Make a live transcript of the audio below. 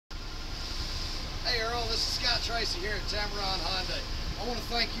This is Scott Tracy here at Tameron Hyundai. I want to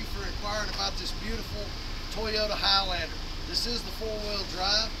thank you for inquiring about this beautiful Toyota Highlander. This is the four-wheel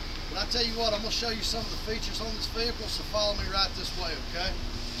drive, but I tell you what, I'm going to show you some of the features on this vehicle, so follow me right this way, okay?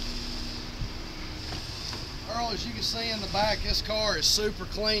 Earl, as you can see in the back, this car is super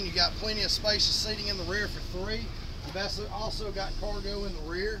clean. You got plenty of spacious seating in the rear for three. You've also got cargo in the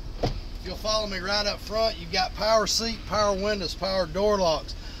rear. If you'll follow me right up front, you've got power seat, power windows, power door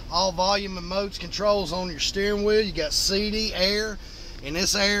locks, all volume and modes controls on your steering wheel. You got CD, air, and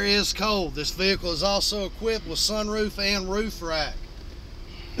this air is cold. This vehicle is also equipped with sunroof and roof rack.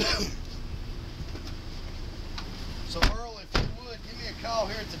 So Earl, if you would, give me a call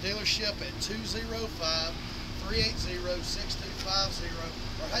here at the dealership at 205-380-6250,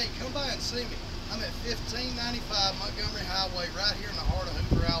 or hey, come by and see me. I'm at 1595 Montgomery Highway right here in the heart of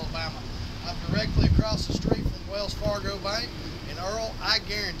Hoover, Alabama. I'm directly across the street from Wells Fargo Bank. And Earl, I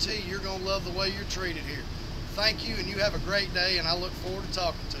guarantee you're going to love the way you're treated here. Thank you, and you have a great day, and I look forward to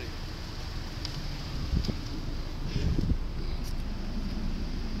talking to you.